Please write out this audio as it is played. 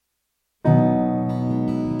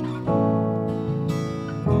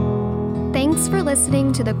for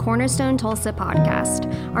listening to the Cornerstone Tulsa podcast.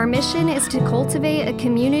 Our mission is to cultivate a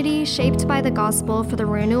community shaped by the gospel for the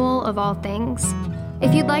renewal of all things.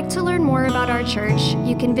 If you'd like to learn more about our church,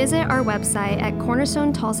 you can visit our website at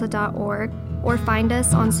cornerstonetulsa.org or find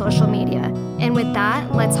us on social media. And with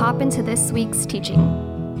that, let's hop into this week's teaching.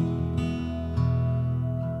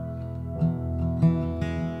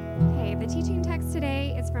 Okay, the teaching text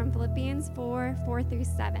today is from Philippians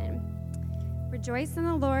 4:4-7. Rejoice in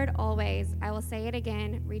the Lord always. I will say it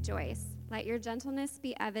again, rejoice. Let your gentleness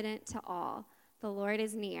be evident to all. The Lord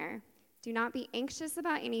is near. Do not be anxious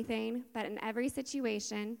about anything, but in every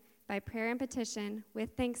situation, by prayer and petition,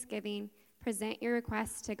 with thanksgiving, present your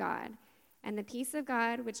requests to God. And the peace of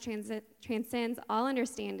God, which transcends all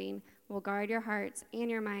understanding, will guard your hearts and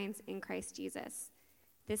your minds in Christ Jesus.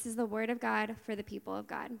 This is the word of God for the people of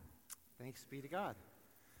God. Thanks be to God.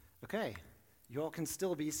 Okay, you all can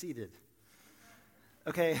still be seated.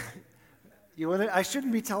 Okay, I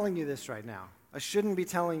shouldn't be telling you this right now.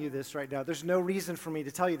 There's no reason for me to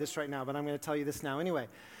tell you this right now, but I'm going to tell you this now anyway.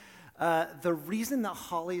 The reason that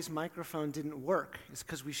Holly's microphone didn't work is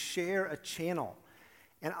because we share a channel.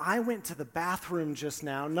 And I went to the bathroom just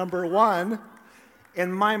now, number one,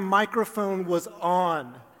 and my microphone was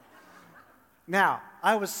on. Now,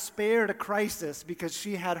 I was spared a crisis because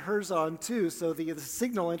she had hers on too, so the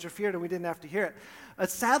signal interfered and we didn't have to hear it.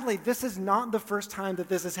 Sadly, this is not the first time that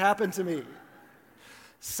this has happened to me.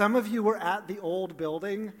 Some of you were at the old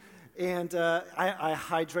building, and I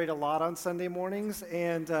hydrate a lot on Sunday mornings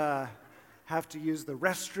and have to use the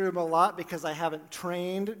restroom a lot because I haven't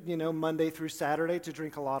trained, Monday through Saturday to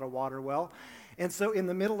drink a lot of water well. And so in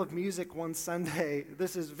the middle of music one Sunday,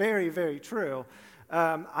 this is very, very true,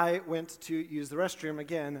 I went to use the restroom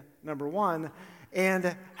again, number one,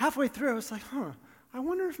 and halfway through I was like, I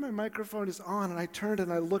wonder if my microphone is on, and I turned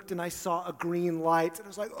and I looked and I saw a green light, and I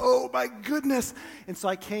was like, oh my goodness. And so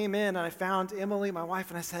I came in and I found Emily, my wife,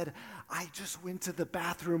 and I said, I just went to the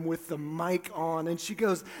bathroom with the mic on. And she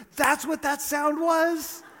goes, that's what that sound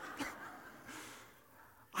was?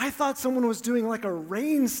 I thought someone was doing like a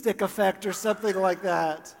rain stick effect or something like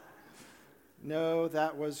that. No,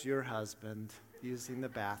 that was your husband using the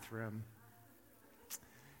bathroom.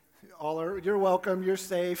 You're welcome, you're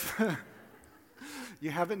safe. You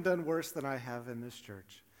haven't done worse than I have in this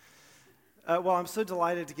church. Well, I'm so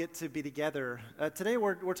delighted to get to be together. Today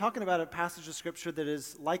we're talking about a passage of Scripture that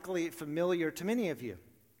is likely familiar to many of you.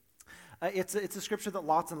 It's a Scripture that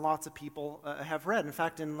lots and lots of people have read. In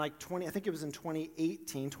fact, in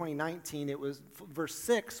 2019, it was verse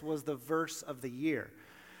 6 was the verse of the year.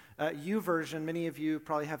 YouVersion, many of you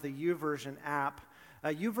probably have the YouVersion app.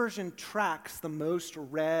 YouVersion tracks the most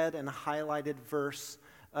read and highlighted verse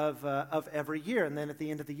of every year, and then at the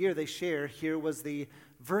end of the year they share, here was the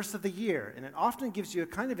verse of the year, and it often gives you a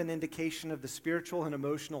kind of an indication of the spiritual and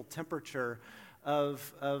emotional temperature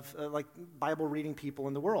of Bible reading people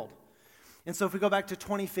in the world. And so if we go back to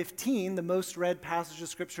 2015, the most read passage of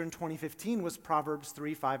Scripture in 2015 was Proverbs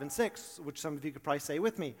 3, 5, and 6, which some of you could probably say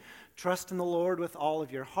with me. Trust in the Lord with all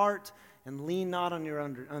of your heart, and lean not on your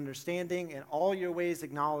understanding, and all your ways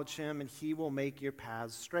acknowledge Him, and He will make your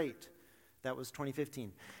paths straight. That was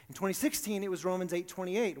 2015. In 2016, it was Romans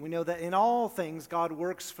 8:28. We know that in all things, God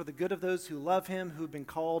works for the good of those who love Him, who've been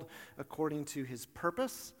called according to His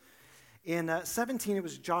purpose. In 17, it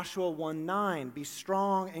was Joshua 1:9. Be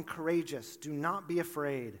strong and courageous. Do not be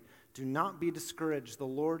afraid. Do not be discouraged. The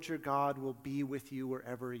Lord your God will be with you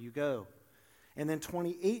wherever you go. And then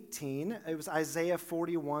 2018, it was Isaiah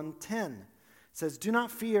 41:10. It says, do not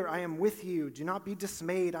fear, I am with you. Do not be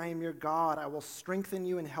dismayed, I am your God. I will strengthen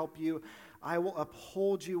you and help you. I will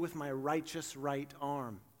uphold you with my righteous right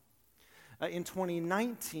arm. In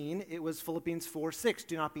 2019, it was Philippians 4:6.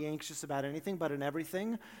 Do not be anxious about anything, but in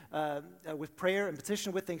everything, with prayer and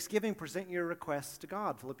petition, with thanksgiving, present your requests to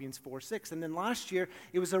God. Philippians 4:6. And then last year,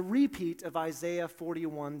 it was a repeat of Isaiah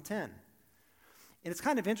 41:10. And it's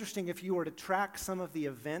kind of interesting if you were to track some of the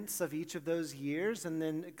events of each of those years and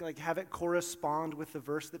then have it correspond with the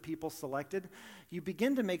verse that people selected, you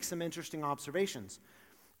begin to make some interesting observations.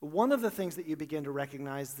 One of the things that you begin to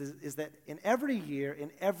recognize is that in every year,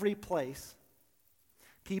 in every place,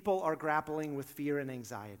 people are grappling with fear and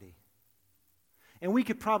anxiety. And we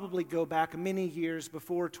could probably go back many years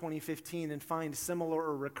before 2015 and find similar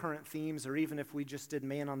or recurrent themes, or even if we just did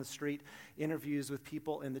man on the street interviews with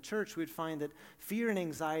people in the church, we'd find that fear and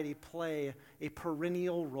anxiety play a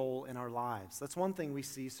perennial role in our lives. That's one thing we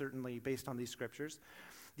see, certainly, based on these scriptures.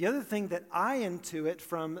 The other thing that I intuit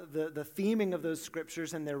from the theming of those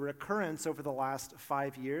scriptures and their recurrence over the last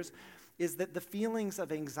 5 years is that the feelings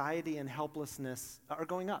of anxiety and helplessness are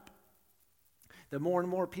going up. that more and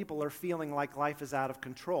more people are feeling like life is out of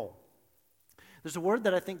control. There's a word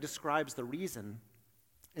that I think describes the reason,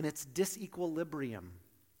 and it's disequilibrium.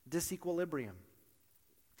 Disequilibrium.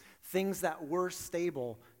 Things that were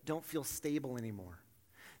stable don't feel stable anymore.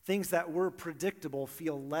 Things that were predictable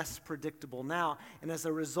feel less predictable now. And as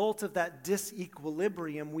a result of that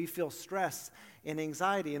disequilibrium, we feel stress and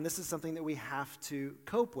anxiety. And this is something that we have to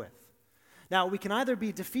cope with. Now, we can either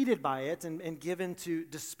be defeated by it and give in to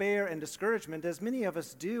despair and discouragement, as many of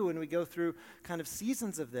us do when we go through kind of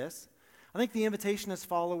seasons of this. I think the invitation as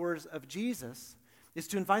followers of Jesus is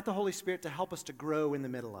to invite the Holy Spirit to help us to grow in the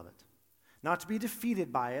middle of it. Not to be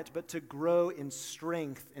defeated by it, but to grow in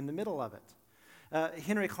strength in the middle of it.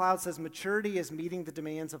 Henry Cloud says, maturity is meeting the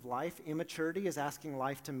demands of life. Immaturity is asking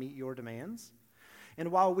life to meet your demands.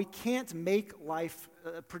 And while we can't make life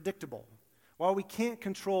predictable, while we can't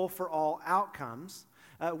control for all outcomes,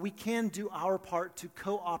 we can do our part to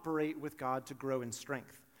cooperate with God to grow in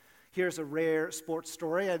strength. Here's a rare sports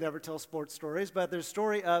story. I never tell sports stories, but there's a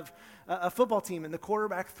story of a football team, and the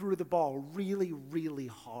quarterback threw the ball really, really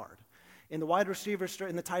hard. And the wide receivers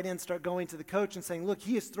and the tight ends start going to the coach and saying, look,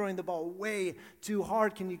 he is throwing the ball way too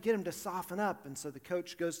hard. Can you get him to soften up? And so the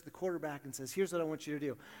coach goes to the quarterback and says, here's what I want you to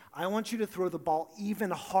do. I want you to throw the ball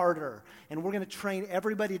even harder, and we're going to train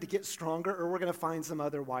everybody to get stronger, or we're going to find some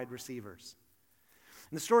other wide receivers.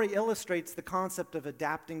 And the story illustrates the concept of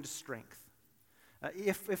adapting to strength.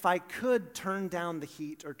 If I could turn down the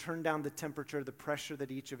heat or turn down the temperature, the pressure that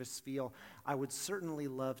each of us feel, I would certainly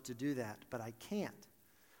love to do that, but I can't.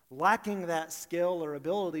 Lacking that skill or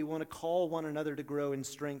ability, we want to call one another to grow in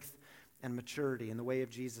strength and maturity, and the way of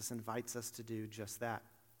Jesus invites us to do just that.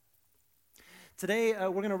 Today,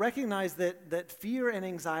 we're going to recognize that fear and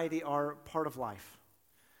anxiety are part of life.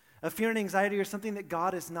 Fear and anxiety are something that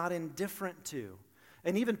God is not indifferent to.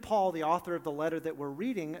 And even Paul, the author of the letter that we're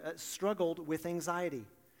reading, struggled with anxiety.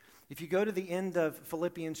 If you go to the end of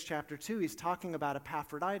Philippians chapter 2, he's talking about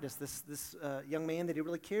Epaphroditus, this young man that he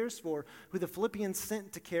really cares for, who the Philippians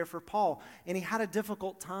sent to care for Paul. And he had a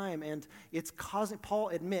difficult time, and Paul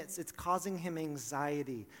admits it's causing him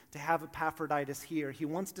anxiety to have Epaphroditus here. He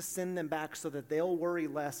wants to send them back so that they'll worry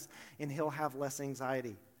less and he'll have less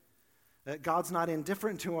anxiety. God's not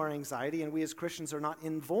indifferent to our anxiety, and we as Christians are not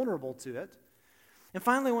invulnerable to it. And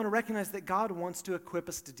finally, I want to recognize that God wants to equip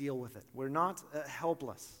us to deal with it. We're not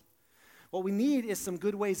helpless. What we need is some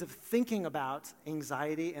good ways of thinking about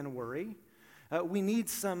anxiety and worry. We need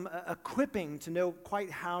some equipping to know quite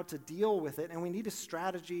how to deal with it, and we need a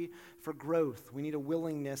strategy for growth. We need a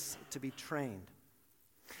willingness to be trained.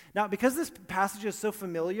 Now, because this passage is so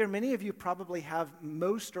familiar, many of you probably have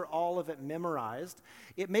most or all of it memorized.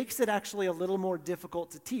 It makes it actually a little more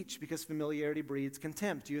difficult to teach because familiarity breeds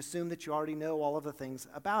contempt. You assume that you already know all of the things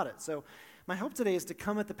about it. So my hope today is to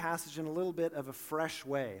come at the passage in a little bit of a fresh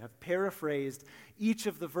way. I've paraphrased each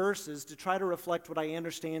of the verses to try to reflect what I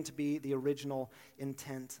understand to be the original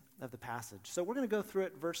intent of the passage. So we're going to go through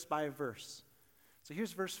it verse by verse. So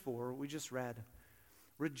here's verse 4, we just read.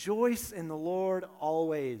 Rejoice in the Lord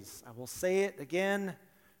always. I will say it again,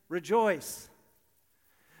 rejoice.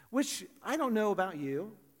 Which, I don't know about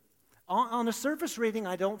you. On a surface reading,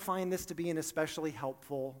 I don't find this to be an especially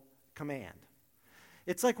helpful command.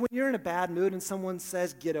 It's like when you're in a bad mood and someone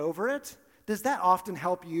says, get over it. Does that often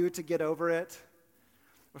help you to get over it?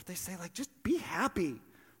 Or if they say, just be happy.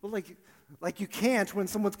 Well, like you can't when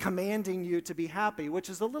someone's commanding you to be happy, which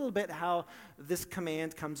is a little bit how this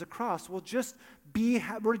command comes across. Well, just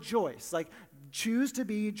rejoice. Choose to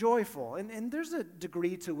be joyful. And there's a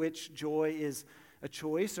degree to which joy is a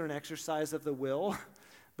choice or an exercise of the will,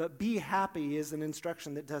 but be happy is an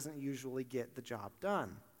instruction that doesn't usually get the job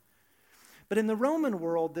done. But in the Roman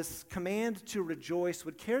world, this command to rejoice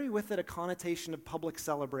would carry with it a connotation of public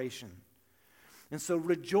celebration. And so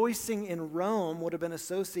rejoicing in Rome would have been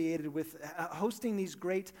associated with hosting these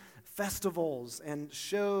great festivals and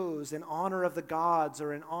shows in honor of the gods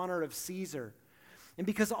or in honor of Caesar. And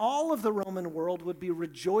because all of the Roman world would be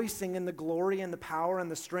rejoicing in the glory and the power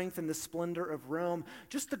and the strength and the splendor of Rome,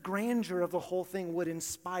 just the grandeur of the whole thing would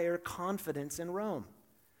inspire confidence in Rome.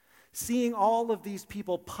 Seeing all of these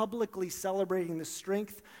people publicly celebrating the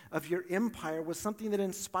strength of your empire was something that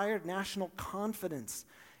inspired national confidence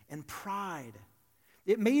and pride.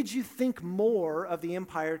 It made you think more of the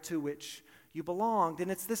empire to which you belonged. And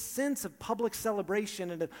it's this sense of public celebration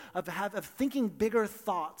and of thinking bigger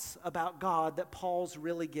thoughts about God that Paul's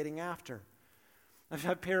really getting after.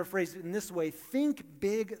 I've paraphrased it in this way: think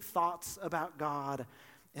big thoughts about God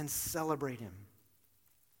and celebrate Him.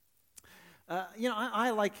 I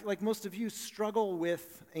like most of you, struggle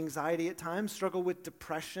with anxiety at times, struggle with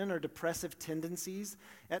depression or depressive tendencies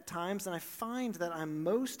at times, and I find that I'm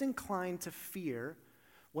most inclined to fear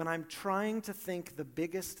when I'm trying to think the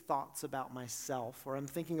biggest thoughts about myself, or I'm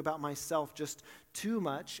thinking about myself just too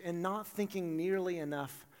much and not thinking nearly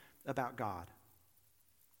enough about God.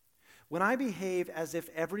 When I behave as if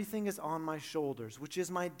everything is on my shoulders, which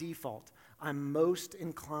is my default, I'm most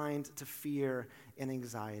inclined to fear and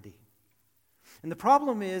anxiety. And the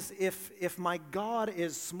problem is, if my God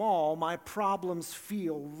is small, my problems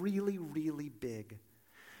feel really, really big.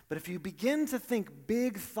 But if you begin to think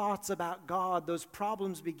big thoughts about God, those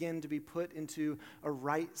problems begin to be put into a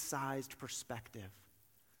right-sized perspective.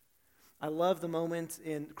 I love the moment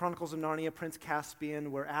in Chronicles of Narnia, Prince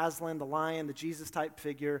Caspian, where Aslan, the lion, the Jesus-type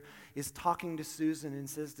figure, is talking to Susan and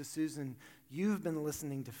says to Susan, "You've been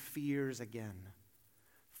listening to fears again.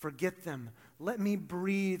 Forget them. Let me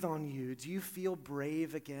breathe on you. Do you feel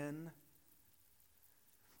brave again?"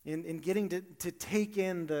 In getting to take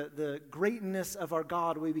in the greatness of our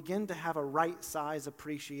God, we begin to have a right-size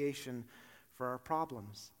appreciation for our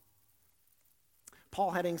problems.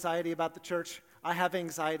 Paul had anxiety about the church. I have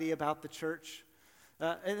anxiety about the church.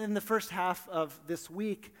 In the first half of this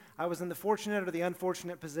week, I was in the fortunate or the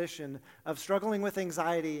unfortunate position of struggling with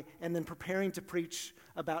anxiety and then preparing to preach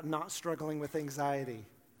about not struggling with anxiety.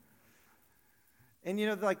 And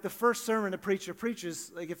like the first sermon a preacher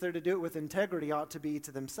preaches, like if they're to do it with integrity, ought to be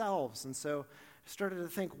to themselves. And so I started to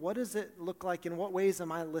think, what does it look like? In what ways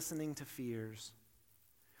am I listening to fears?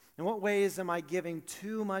 In what ways am I giving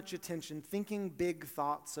too much attention, thinking big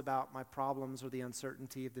thoughts about my problems or the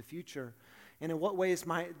uncertainty of the future? And in what ways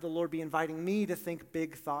might the Lord be inviting me to think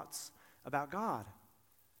big thoughts about God?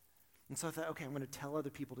 And so I thought, okay, I'm going to tell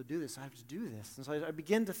other people to do this. I have to do this. And so I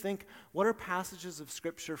began to think, what are passages of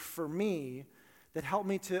Scripture for me that help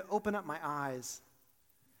me to open up my eyes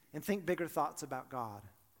and think bigger thoughts about God?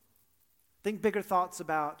 Think bigger thoughts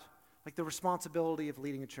about like the responsibility of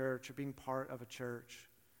leading a church or being part of a church.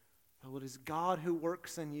 But it is God who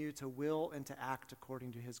works in you to will and to act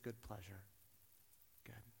according to his good pleasure.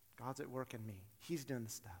 Good. God's at work in me. He's doing the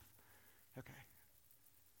stuff. Okay.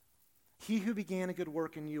 He who began a good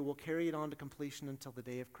work in you will carry it on to completion until the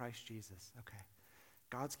day of Christ Jesus. Okay.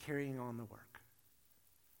 God's carrying on the work.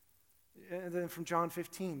 And then from John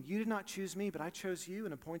 15, you did not choose me, but I chose you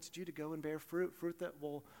and appointed you to go and bear fruit that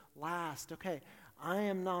will last. Okay, I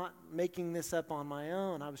am not making this up on my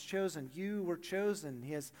own. I was chosen. You were chosen.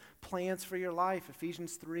 He has plans for your life.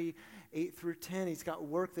 Ephesians 3, 8 through 10. He's got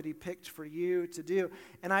work that he picked for you to do.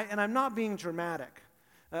 And I'm not being dramatic.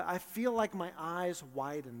 I feel like my eyes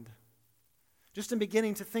widened. Just in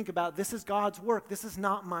beginning to think about, this is God's work. This is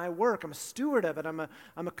not my work. I'm a steward of it. I'm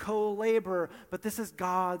a co-laborer, but this is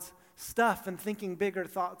God's stuff. And thinking bigger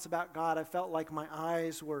thoughts about God, I felt like my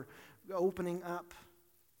eyes were opening up.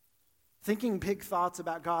 Thinking big thoughts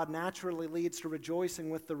about God naturally leads to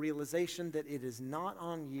rejoicing with the realization that it is not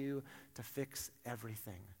on you to fix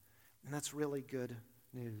everything. And that's really good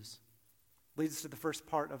news. Leads to the first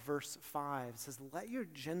part of verse 5. It says, let your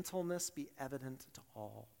gentleness be evident to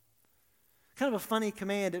all. Kind of a funny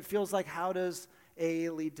command. It feels like, how does A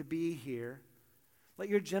lead to B here? Let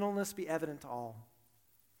your gentleness be evident to all.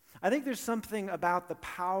 I think there's something about the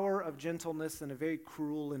power of gentleness in a very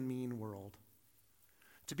cruel and mean world.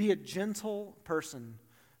 To be a gentle person,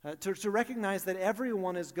 to recognize that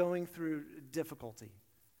everyone is going through difficulty.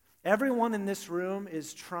 Everyone in this room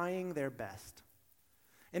is trying their best.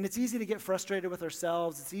 And it's easy to get frustrated with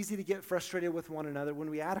ourselves. It's easy to get frustrated with one another when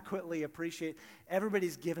we adequately appreciate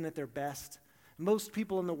everybody's given it their best. Most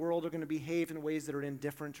people in the world are going to behave in ways that are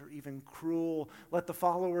indifferent or even cruel. Let the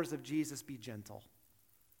followers of Jesus be gentle.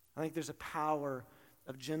 I think there's a power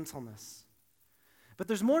of gentleness. But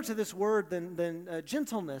there's more to this word than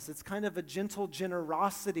gentleness. It's kind of a gentle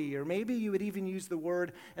generosity, or maybe you would even use the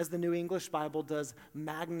word, as the New English Bible does,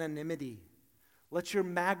 magnanimity. Let your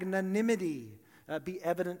magnanimity be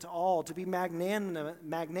evident to all. To be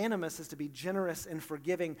magnanimous is to be generous and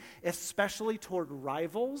forgiving, especially toward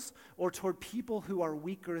rivals or toward people who are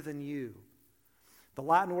weaker than you. The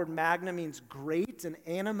Latin word magna means great, and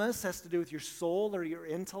animus has to do with your soul or your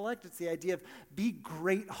intellect. It's the idea of be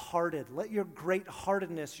great-hearted. Let your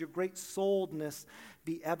great-heartedness, your great-souledness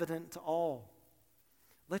be evident to all.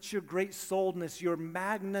 Let your great-souledness, your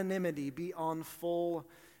magnanimity be on full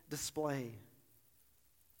display.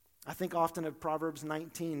 I think often of Proverbs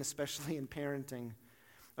 19, especially in parenting.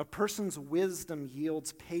 A person's wisdom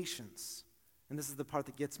yields patience. And this is the part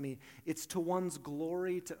that gets me. It's to one's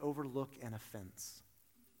glory to overlook an offense.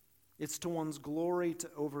 It's to one's glory to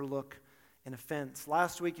overlook and offense.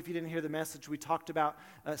 Last week, if you didn't hear the message, we talked about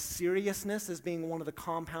seriousness as being one of the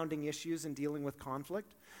compounding issues in dealing with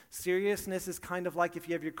conflict. Seriousness is kind of like if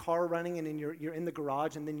you have your car running and you're in the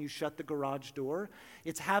garage and then you shut the garage door.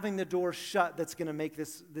 It's having the door shut that's going to make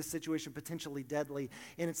this situation potentially deadly.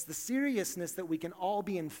 And it's the seriousness that we can all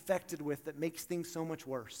be infected with that makes things so much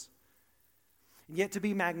worse. And yet to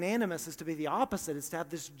be magnanimous is to be the opposite. It's to have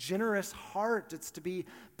this generous heart. It's to be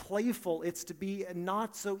playful. It's to be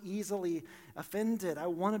not so easily offended. I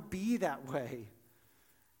want to be that way.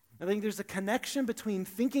 I think there's a connection between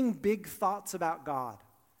thinking big thoughts about God.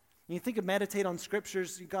 When you think of meditate on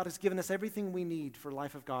scriptures, God has given us everything we need for a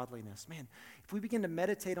life of godliness. Man, if we begin to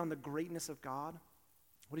meditate on the greatness of God,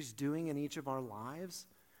 what he's doing in each of our lives,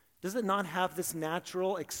 does it not have this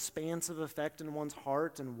natural, expansive effect in one's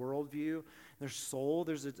heart and worldview, their soul?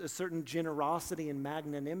 There's a certain generosity and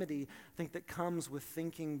magnanimity, I think, that comes with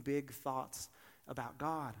thinking big thoughts about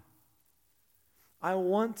God. I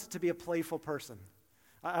want to be a playful person.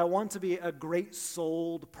 I want to be a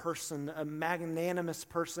great-souled person, a magnanimous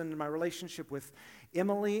person in my relationship with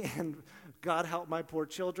Emily, and God help my poor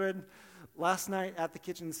children. Last night at the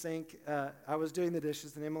kitchen sink, I was doing the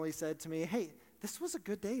dishes, and Emily said to me, "Hey, this was a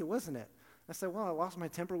good day, wasn't it?" I said, "Well, I lost my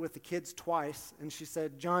temper with the kids twice." And she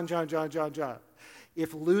said, John,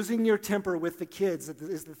 if losing your temper with the kids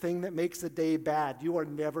is the thing that makes a day bad, you are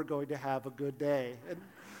never going to have a good day. And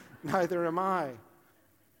neither am I.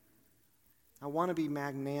 I want to be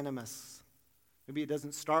magnanimous. Maybe it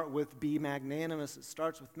doesn't start with be magnanimous. It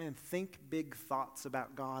starts with, man, think big thoughts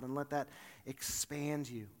about God and let that expand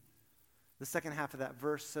you. The second half of that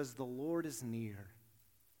verse says, the Lord is near.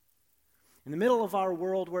 In the middle of our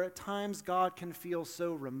world where at times God can feel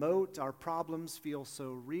so remote, our problems feel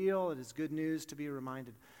so real, it is good news to be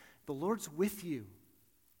reminded, the Lord's with you.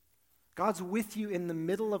 God's with you in the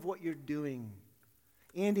middle of what you're doing.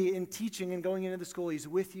 Andy, in teaching and going into the school, he's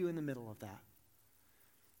with you in the middle of that.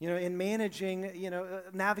 You know, in managing,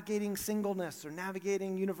 navigating singleness or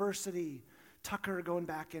navigating university, Tucker going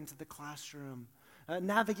back into the classroom,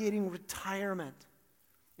 navigating retirement.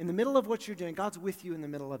 In the middle of what you're doing, God's with you in the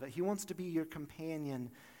middle of it. He wants to be your companion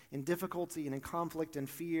in difficulty and in conflict and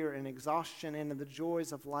fear and exhaustion and in the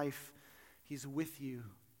joys of life. He's with you.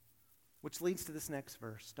 Which leads to this next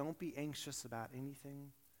verse. Don't be anxious about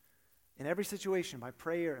anything. In every situation, by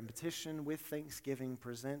prayer and petition, with thanksgiving,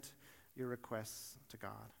 present your requests to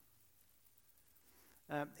God.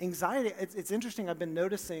 Anxiety, it's interesting. I've been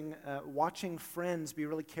noticing, watching friends be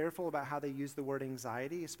really careful about how they use the word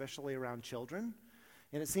anxiety, especially around children.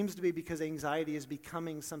 And it seems to be because anxiety is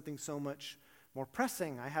becoming something so much more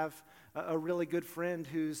pressing. I have a really good friend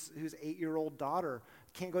whose 8-year-old daughter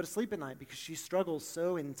can't go to sleep at night because she struggles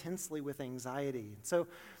so intensely with anxiety. So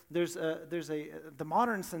there's the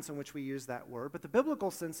modern sense in which we use that word, but the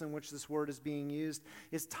biblical sense in which this word is being used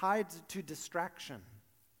is tied to distraction,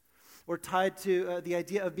 or tied to the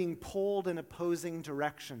idea of being pulled in opposing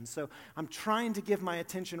directions. So I'm trying to give my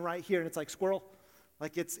attention right here, and it's like squirrel,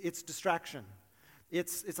 like it's distraction.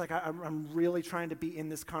 It's like I'm really trying to be in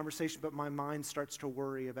this conversation, but my mind starts to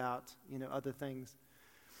worry about, other things.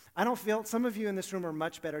 I don't feel, some of you in this room are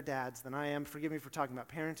much better dads than I am. Forgive me for talking about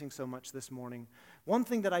parenting so much this morning. One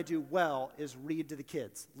thing that I do well is read to the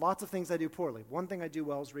kids. Lots of things I do poorly. One thing I do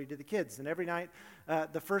well is read to the kids. And every night,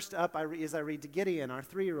 the first up I read to Gideon, our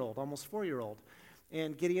 3-year-old, almost 4-year-old.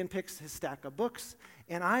 And Gideon picks his stack of books.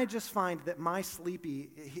 And I just find that my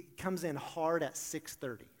sleepy he comes in hard at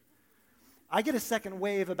 6:30. I get a second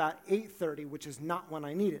wave about 8:30, which is not when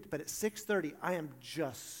I need it. But at 6:30, I am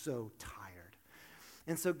just so tired.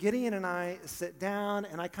 And so Gideon and I sit down,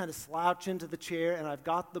 and I kind of slouch into the chair, and I've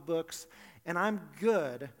got the books, and I'm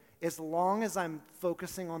good as long as I'm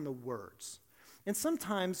focusing on the words. And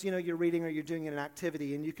sometimes, you're reading or you're doing an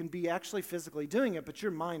activity, and you can be actually physically doing it, but your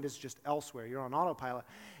mind is just elsewhere. You're on autopilot.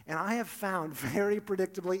 And I have found very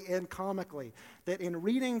predictably and comically that in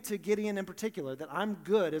reading to Gideon in particular, that I'm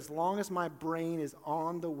good as long as my brain is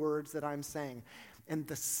on the words that I'm saying. And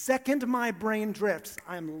the second my brain drifts,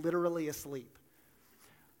 I'm literally asleep.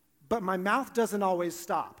 But my mouth doesn't always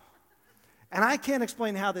stop. And I can't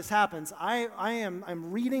explain how this happens.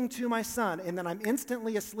 I'm reading to my son, and then I'm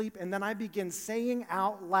instantly asleep, and then I begin saying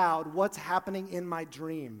out loud what's happening in my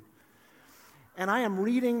dream. And I am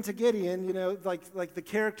reading to Gideon, like the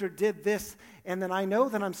character did this, and then I know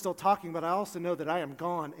that I'm still talking, but I also know that I am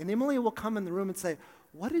gone. And Emily will come in the room and say,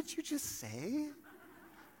 "What did you just say?"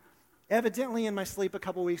 Evidently, in my sleep a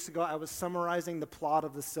couple weeks ago, I was summarizing the plot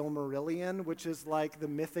of the Silmarillion, which is like the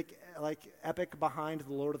mythic, epic behind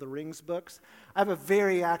the Lord of the Rings books. I have a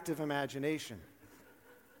very active imagination.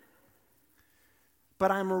 But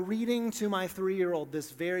I'm reading to my 3-year-old this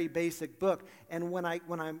very basic book, and when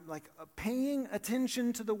I'm like paying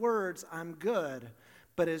attention to the words, I'm good.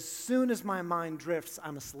 But as soon as my mind drifts,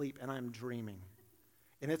 I'm asleep and I'm dreaming.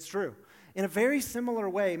 And it's true. In a very similar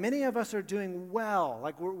way, many of us are doing well.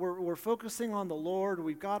 Like we're focusing on the Lord.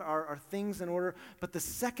 We've got our things in order. But the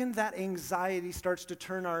second that anxiety starts to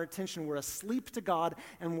turn our attention, we're asleep to God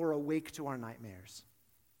and we're awake to our nightmares.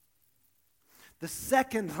 The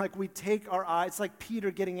second, like we take our eyes, it's like Peter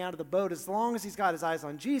getting out of the boat. As long as he's got his eyes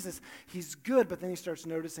on Jesus, he's good. But then he starts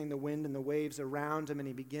noticing the wind and the waves around him, and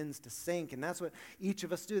he begins to sink. And that's what each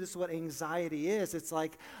of us do. This is what anxiety is. It's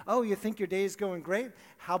like, oh, you think your day is going great?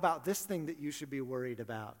 How about this thing that you should be worried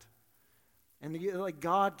about? And like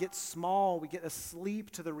God gets small. We get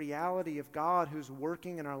asleep to the reality of God who's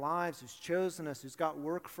working in our lives, who's chosen us, who's got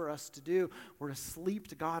work for us to do. We're asleep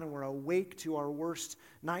to God and we're awake to our worst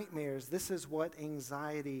nightmares. This is what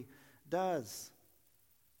anxiety does.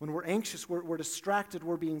 When we're anxious, we're distracted,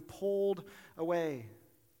 we're being pulled away.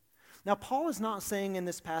 Now, Paul is not saying in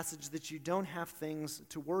this passage that you don't have things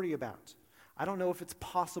to worry about. I don't know if it's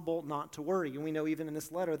possible not to worry. And we know even in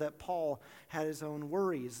this letter that Paul had his own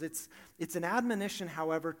worries. It's an admonition,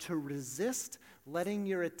 however, to resist letting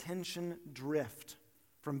your attention drift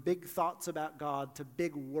from big thoughts about God to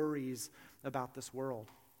big worries about this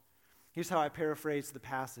world. Here's how I paraphrase the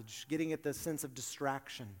passage, getting at the sense of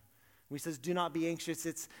distraction. When he says, do not be anxious,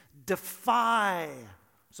 it's defy.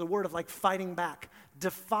 It's a word of like fighting back.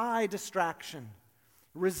 Defy distraction.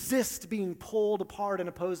 Resist being pulled apart in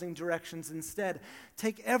opposing directions. Instead,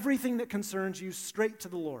 take everything that concerns you straight to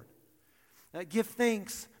the Lord. Give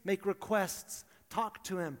thanks, make requests, talk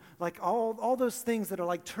to him. Like all those things that are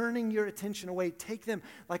like turning your attention away, take them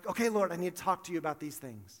like, okay, Lord, I need to talk to you about these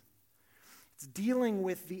things. It's dealing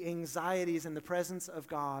with the anxieties in the presence of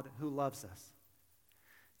God who loves us.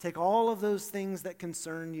 Take all of those things that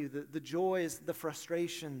concern you, the joys, the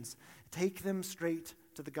frustrations, take them straight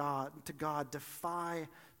to God. Defy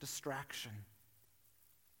distraction.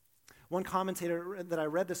 One commentator that I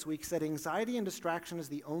read this week said anxiety and distraction is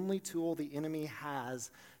the only tool the enemy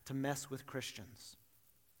has to mess with Christians.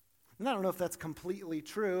 And I don't know if that's completely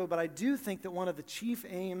true, but I do think that one of the chief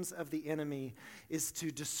aims of the enemy is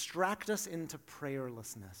to distract us into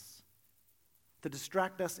prayerlessness. To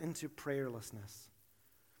distract us into prayerlessness.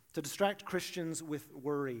 To distract Christians with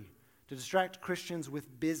worry. To distract Christians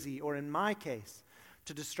with busy, or in my case,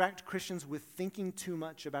 to distract Christians with thinking too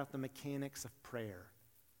much about the mechanics of prayer.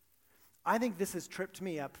 I think this has tripped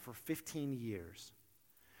me up for 15 years,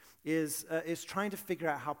 is trying to figure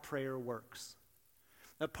out how prayer works.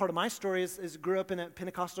 Part of my story is grew up in a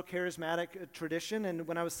Pentecostal charismatic tradition, and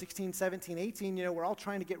when I was 16, 17, 18, we're all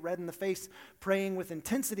trying to get red in the face, praying with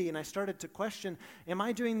intensity, and I started to question, am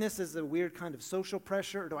I doing this as a weird kind of social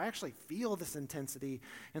pressure, or do I actually feel this intensity?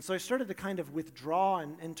 And so I started to kind of withdraw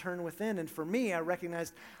and turn within, and for me, I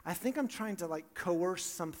recognized, I think I'm trying to like coerce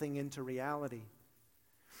something into reality.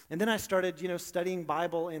 And then I started, studying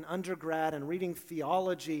Bible in undergrad and reading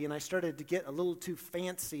theology, and I started to get a little too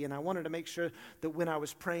fancy, and I wanted to make sure that when I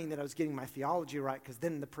was praying that I was getting my theology right, because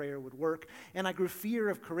then the prayer would work. And I grew fear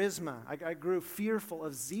of charisma. I grew fearful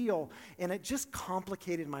of zeal, and it just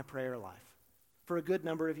complicated my prayer life for a good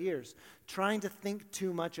number of years, trying to think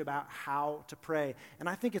too much about how to pray. And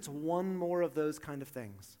I think it's one more of those kind of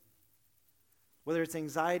things. Whether it's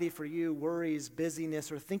anxiety for you, worries,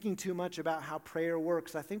 busyness, or thinking too much about how prayer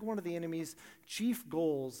works, I think one of the enemy's chief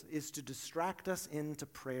goals is to distract us into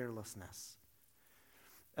prayerlessness.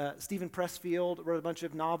 Stephen Pressfield wrote a bunch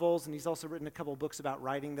of novels, and he's also written a couple books about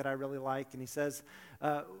writing that I really like. And he says,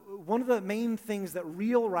 one of the main things that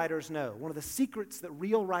real writers know, one of the secrets that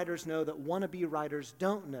real writers know that wannabe writers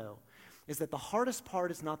don't know, is that the hardest part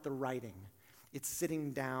is not the writing, it's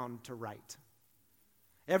sitting down to write.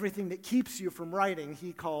 Everything that keeps you from writing,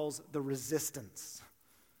 he calls the resistance.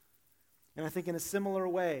 And I think in a similar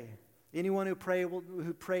way, anyone who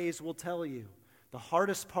prays will tell you, the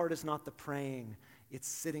hardest part is not the praying, it's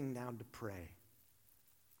sitting down to pray.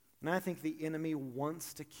 And I think the enemy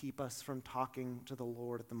wants to keep us from talking to the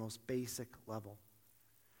Lord at the most basic level.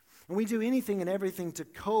 And we do anything and everything to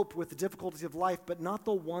cope with the difficulties of life, but not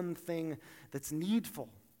the one thing that's needful.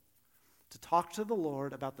 To talk to the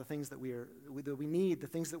Lord about the things that we need, the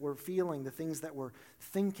things that we're feeling, the things that we're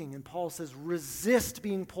thinking. And Paul says, resist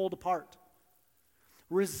being pulled apart.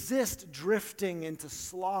 Resist drifting into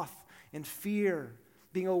sloth and fear,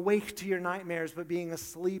 being awake to your nightmares, but being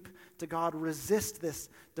asleep to God. Resist this.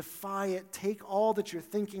 Defy it. Take all that you're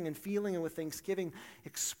thinking and feeling, and with thanksgiving,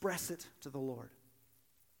 express it to the Lord.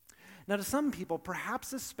 Now, to some people,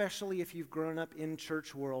 perhaps especially if you've grown up in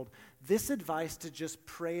church world, this advice to just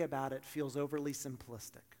pray about it feels overly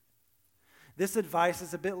simplistic. This advice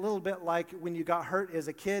is little bit like when you got hurt as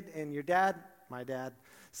a kid and your dad, my dad,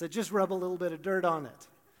 said, just rub a little bit of dirt on it.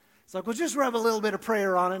 It's like, well, just rub a little bit of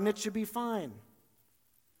prayer on it and it should be fine.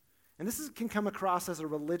 And this can come across as a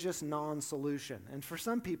religious non-solution. And for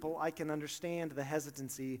some people, I can understand the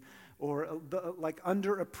hesitancy or like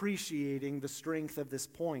underappreciating the strength of this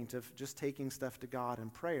point of just taking stuff to God in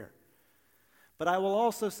prayer. But I will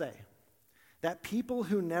also say that people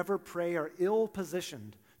who never pray are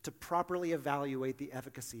ill-positioned to properly evaluate the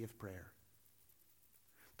efficacy of prayer.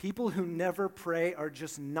 People who never pray are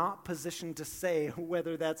just not positioned to say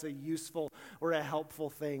whether that's a useful or a helpful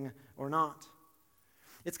thing or not.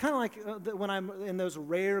 It's kind of like when I'm in those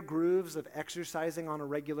rare grooves of exercising on a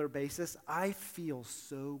regular basis, I feel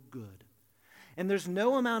so good. And there's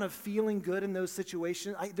no amount of feeling good in those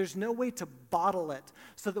situations. There's no way to bottle it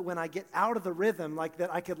so that when I get out of the rhythm, like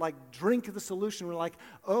that I could like drink the solution. We're like,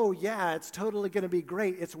 oh yeah, it's totally going to be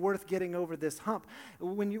great. It's worth getting over this hump.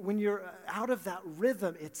 When you're out of that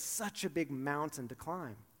rhythm, it's such a big mountain to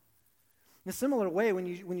climb. In a similar way, when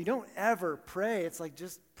you don't ever pray, it's like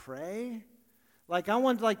just pray. Like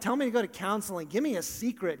tell me to go to counseling. Give me a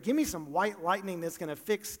secret. Give me some white lightning that's going to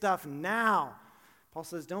fix stuff now. Paul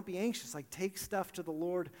says, don't be anxious. Like, take stuff to the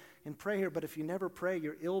Lord and pray here. But if you never pray,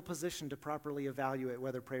 you're ill-positioned to properly evaluate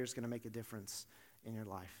whether prayer is going to make a difference in your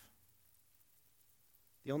life.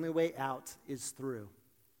 The only way out is through.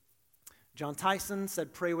 John Tyson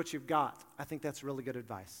said, pray what you've got. I think that's really good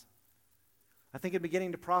advice. I think in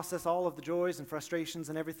beginning to process all of the joys and frustrations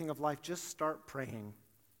and everything of life, just start praying.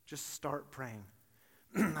 Just start praying.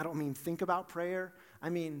 I don't mean think about prayer. I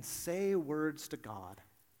mean say words to God.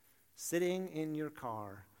 Sitting in your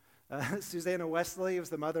car. Susanna Wesley was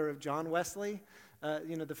the mother of John Wesley,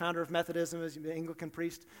 the founder of Methodism, as the Anglican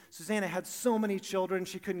priest. Susanna had so many children,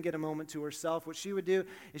 she couldn't get a moment to herself. What she would do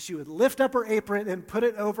is she would lift up her apron and put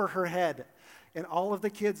it over her head. And all of the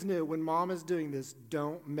kids knew when mom is doing this,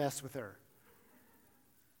 don't mess with her.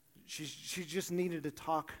 She just needed to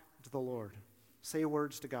talk to the Lord, say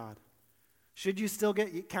words to God. Should you still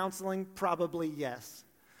get counseling? Probably yes.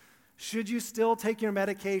 Should you still take your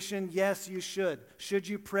medication? Yes, you should. Should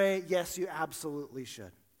you pray? Yes, you absolutely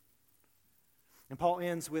should. And Paul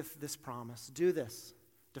ends with this promise. Do this.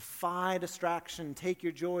 Defy distraction. Take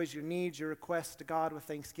your joys, your needs, your requests to God with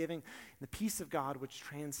thanksgiving. And the peace of God, which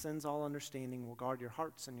transcends all understanding, will guard your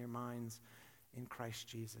hearts and your minds in Christ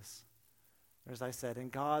Jesus. As I said, in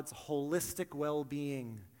God's holistic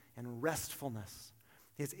well-being and restfulness,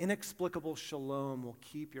 his inexplicable shalom will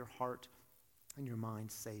keep your heart and your mind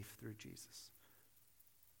safe through Jesus.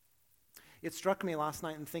 It struck me last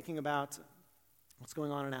night in thinking about what's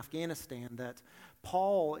going on in Afghanistan that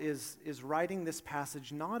Paul is writing this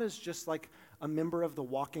passage not as just like a member of the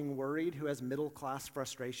walking worried who has middle-class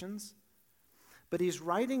frustrations, but he's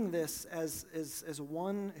writing this as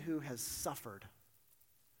one who has suffered.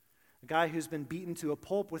 A guy who's been beaten to a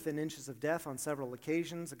pulp within inches of death on several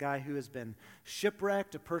occasions, a guy who has been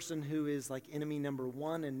shipwrecked, a person who is like enemy number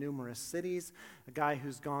one in numerous cities, a guy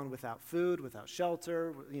who's gone without food, without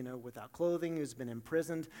shelter, without clothing, who's been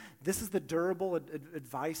imprisoned. This is the durable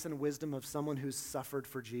advice and wisdom of someone who's suffered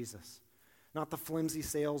for Jesus, not the flimsy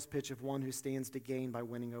sales pitch of one who stands to gain by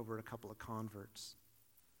winning over a couple of converts.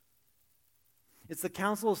 It's the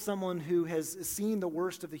counsel of someone who has seen the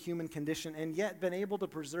worst of the human condition and yet been able to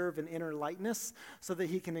preserve an inner lightness so that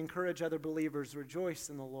he can encourage other believers, rejoice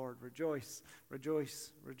in the Lord, rejoice,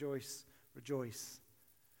 rejoice, rejoice, rejoice.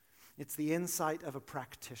 It's the insight of a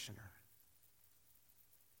practitioner.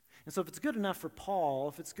 And so if it's good enough for Paul,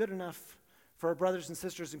 if it's good enough for our brothers and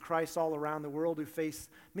sisters in Christ all around the world who face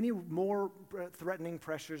many more threatening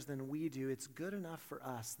pressures than we do, it's good enough for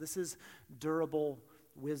us. This is durable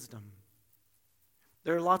wisdom.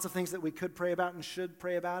 There are lots of things that we could pray about and should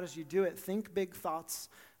pray about. As you do it, think big thoughts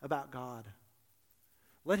about God.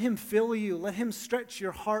 Let him fill you. Let him stretch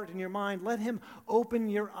your heart and your mind. Let him open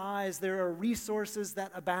your eyes. There are resources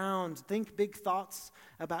that abound. Think big thoughts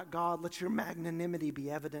about God. Let your magnanimity be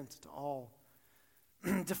evident to all.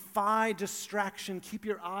 Defy distraction. Keep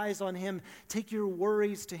your eyes on him. Take your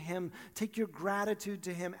worries to him. Take your gratitude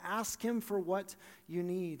to him. Ask him for what you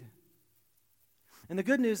need. And the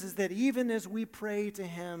good news is that even as we pray to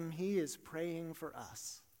him, he is praying for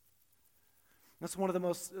us. That's one of the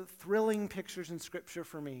most thrilling pictures in Scripture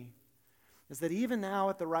for me, is that even now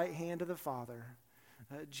at the right hand of the Father,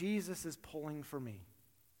 Jesus is pulling for me.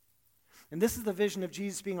 And this is the vision of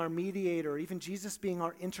Jesus being our mediator, even Jesus being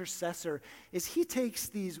our intercessor, is he takes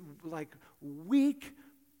these like weak,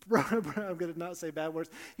 I'm going to not say bad words.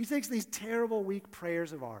 He takes these terrible, weak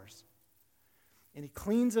prayers of ours, and he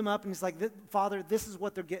cleans them up, and he's like, Father, this is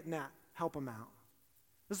what they're getting at. Help them out.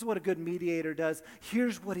 This is what a good mediator does.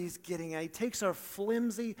 Here's what he's getting at. He takes our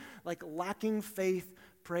flimsy, lacking faith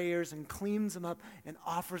prayers and cleans them up and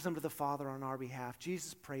offers them to the Father on our behalf.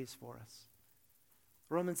 Jesus prays for us.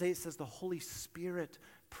 Romans 8 says the Holy Spirit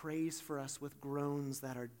prays for us with groans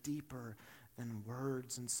that are deeper than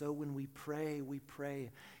words. And so when we pray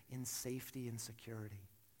in safety and security.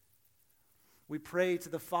 We pray to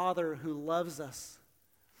the Father who loves us.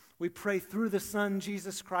 We pray through the Son,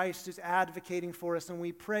 Jesus Christ, who's advocating for us. And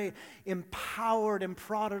we pray empowered and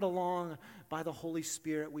prodded along by the Holy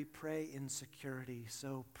Spirit. We pray in security.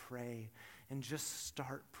 So pray and just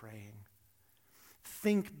start praying.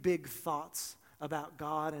 Think big thoughts about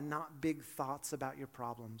God and not big thoughts about your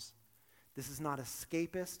problems. This is not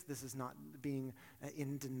escapist. This is not being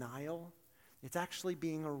in denial. It's actually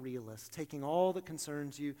being a realist, taking all that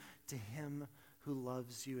concerns you to Him who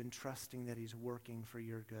loves you and trusting that He's working for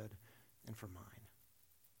your good and for mine.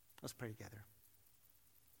 Let's pray together.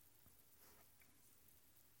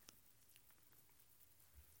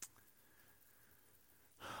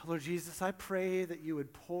 Lord Jesus, I pray that you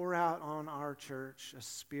would pour out on our church a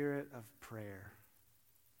spirit of prayer.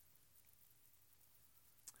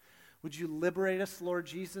 Would you liberate us, Lord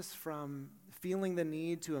Jesus, from feeling the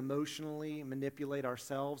need to emotionally manipulate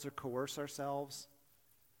ourselves or coerce ourselves?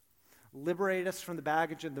 Liberate us from the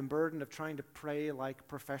baggage and the burden of trying to pray like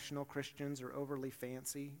professional Christians or overly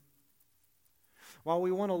fancy. While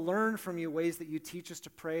we want to learn from you ways that you teach us to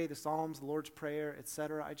pray, the Psalms, the Lord's Prayer,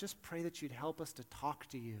 etc., I just pray that you'd help us to talk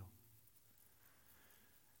to you.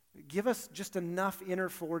 Give us just enough inner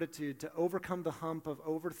fortitude to overcome the hump of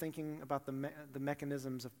overthinking about the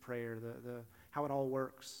mechanisms of prayer, how it all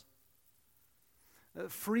works.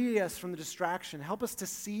 Free us from the distraction. Help us to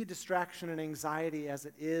see distraction and anxiety as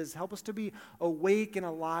it is. Help us to be awake and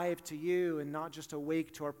alive to you and not just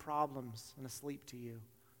awake to our problems and asleep to you.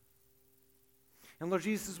 And Lord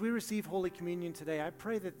Jesus, as we receive Holy Communion today, I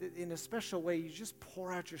pray that in a special way you just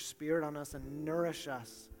pour out your Spirit on us and nourish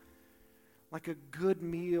us. Like a good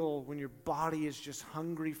meal when your body is just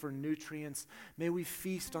hungry for nutrients, may we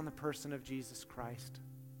feast on the person of Jesus Christ.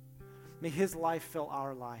 May His life fill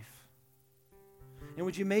our life. And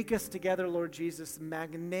would you make us together, Lord Jesus,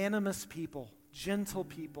 magnanimous people, gentle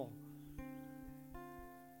people,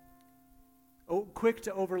 quick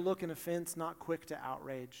to overlook an offense, not quick to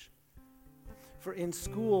outrage. For in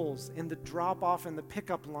schools, in the drop-off and the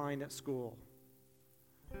pickup line at school,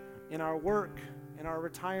 in our work, in our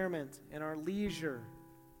retirement, in our leisure,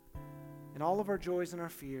 in all of our joys and our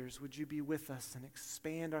fears, would you be with us and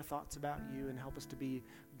expand our thoughts about you and help us to be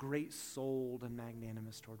great-souled and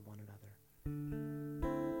magnanimous toward one another.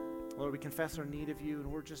 Lord, we confess our need of you,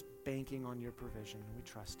 and we're just banking on your provision. We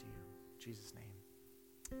trust you. In Jesus' name,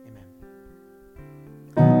 amen.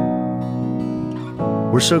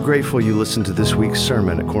 We're so grateful you listened to this week's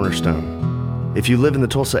sermon at Cornerstone. If you live in the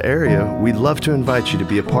Tulsa area, we'd love to invite you to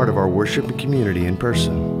be a part of our worship and community in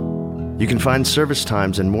person. You can find service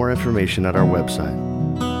times and more information at our website.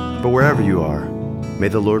 But wherever you are, may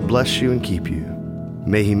the Lord bless you and keep you.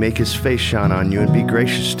 May He make His face shine on you and be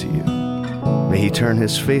gracious to you. May He turn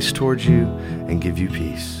His face towards you and give you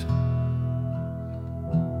peace.